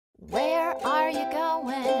you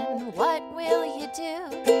going? What will you do?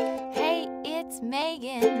 Hey, it's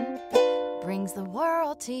Megan, brings the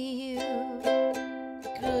world to you.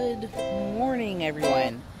 Good morning,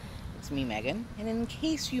 everyone. It's me, Megan, and in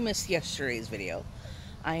case you missed yesterday's video,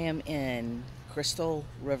 I am in Crystal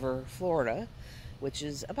River, Florida, which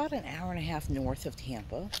is about an hour and a half north of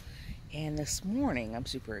Tampa. And this morning, I'm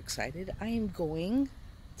super excited. I am going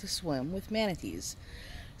to swim with manatees.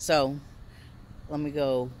 So, let me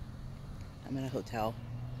go. I'm in a hotel.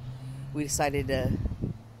 We decided to,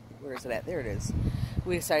 where is it at? There it is.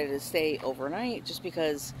 We decided to stay overnight just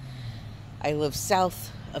because I live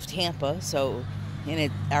south of Tampa, so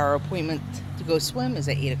our appointment to go swim is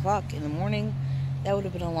at 8 o'clock in the morning. That would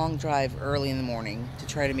have been a long drive early in the morning to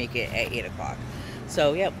try to make it at 8 o'clock.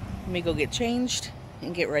 So, yep, let me go get changed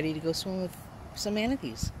and get ready to go swim with some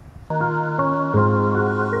manatees.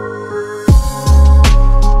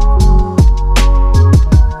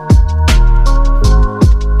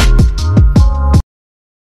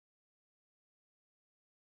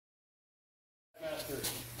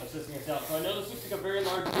 Assisting us out. So I know this looks like a very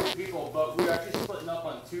large group of people, but we're actually splitting up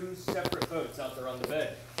on two separate boats out there on the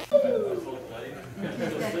bay. Still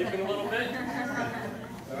sleeping a little bit?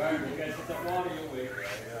 Alright, you guys hit that water, you'll wake right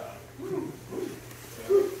up.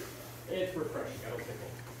 It's refreshing, I don't think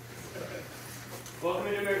we'll.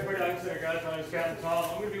 Welcome to American Diving Center, guys. My name is Captain Tom.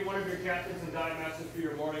 I'm going to be one of your captains and dive masters for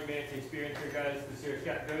your morning manatee experience here, guys. This here is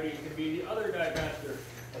Captain Cody. You can be the other dive master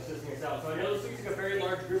assisting us out. So I know this looks like a very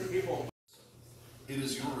large group of people. It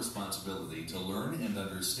is your responsibility to learn and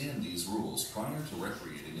understand these rules prior to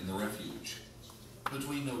recreating in the refuge.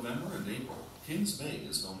 Between November and April, Kings Bay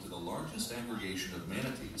is home to the largest aggregation of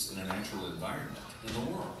manatees in a natural environment in the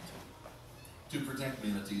world. To protect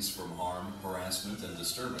manatees from harm, harassment, and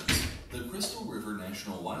disturbance, the Crystal River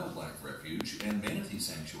National Wildlife Refuge and manatee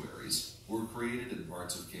sanctuaries were created in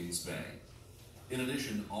parts of Kings Bay. In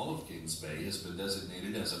addition, all of Kings Bay has been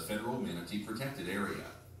designated as a federal manatee protected area,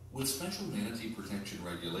 with special manatee protection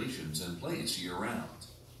regulations in place year-round.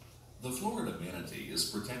 The Florida manatee is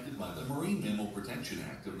protected by the Marine Mammal Protection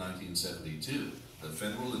Act of 1972, the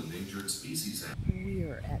Federal Endangered Species Act. We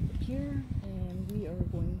are at the pier, and we are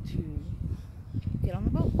going to get on the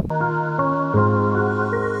boat.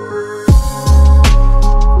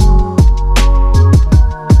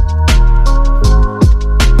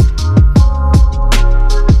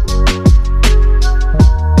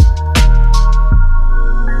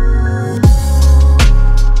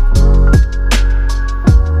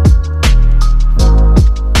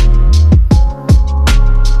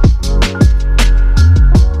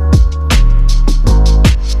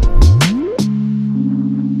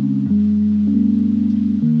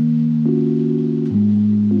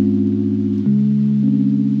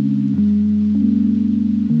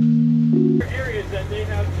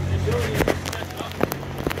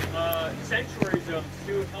 Sanctuary zones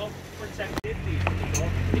to help protect manatees. And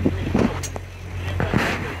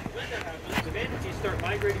when that happens, the manatees start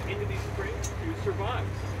migrating into these springs to survive.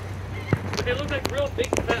 But they look like real big,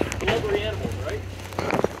 fat, blubbery animals, right?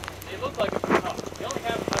 They look like a tough. They only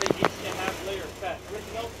have about an 8.5 layer of fat.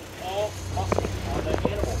 Everything else is all muscle on that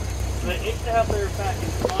animal. So that 8.5 layer of fat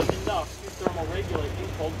is not enough to thermoregulate in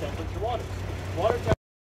cold temperature waters. Water temperature.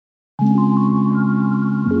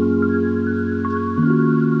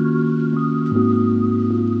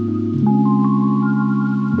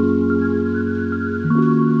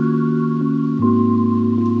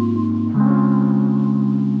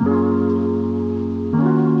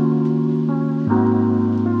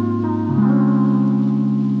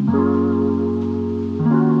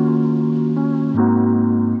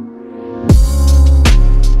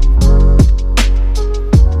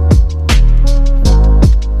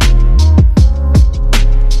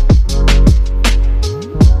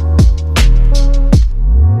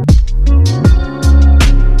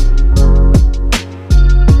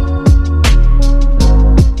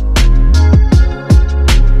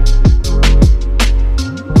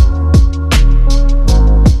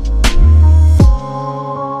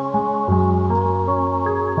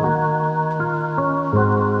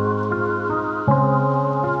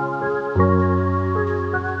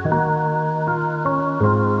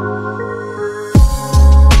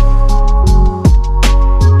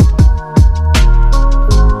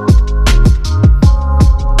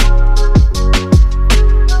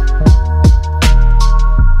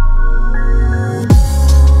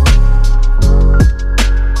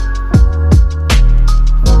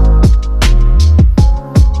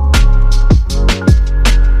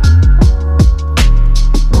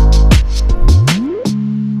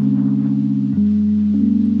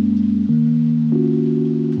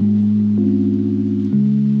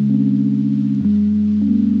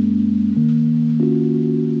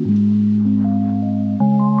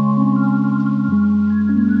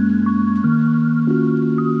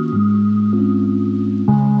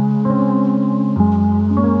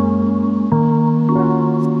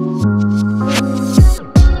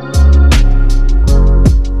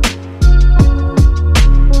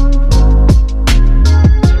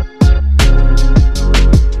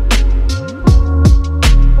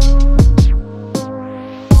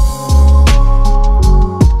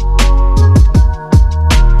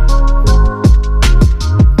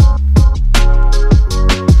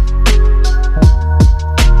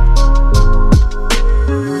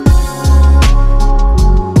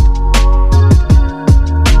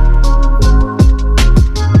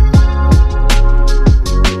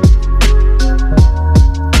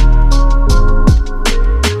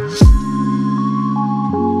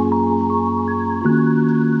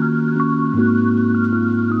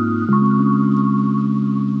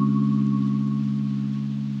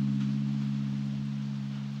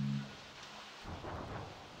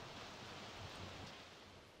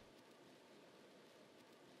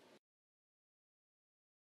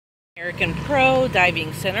 American Pro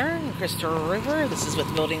Diving Center in Crystal River. This is what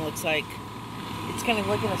the building looks like. It's kind of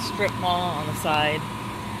like in a strip mall on the side.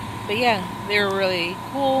 But yeah, they were really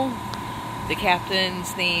cool. The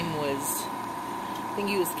captain's name was, I think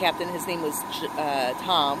he was the captain, his name was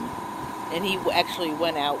Tom. And he actually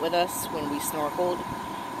went out with us when we snorkeled.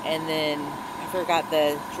 And then I forgot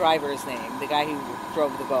the driver's name, the guy who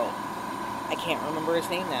drove the boat. I can't remember his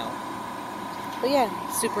name now. But yeah,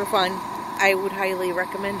 super fun. I would highly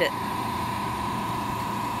recommend it.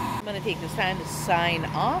 I'm going to take this time to sign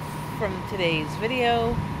off from today's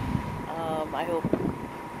video.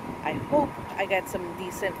 I hope I got some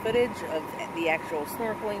decent footage of the actual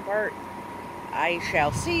snorkeling part. I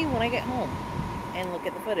shall see when I get home and look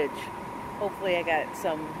at the footage. Hopefully I got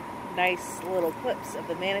some nice little clips of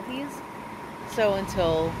the manatees. So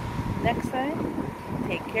until next time,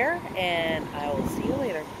 take care and I will see you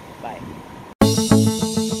later. Bye.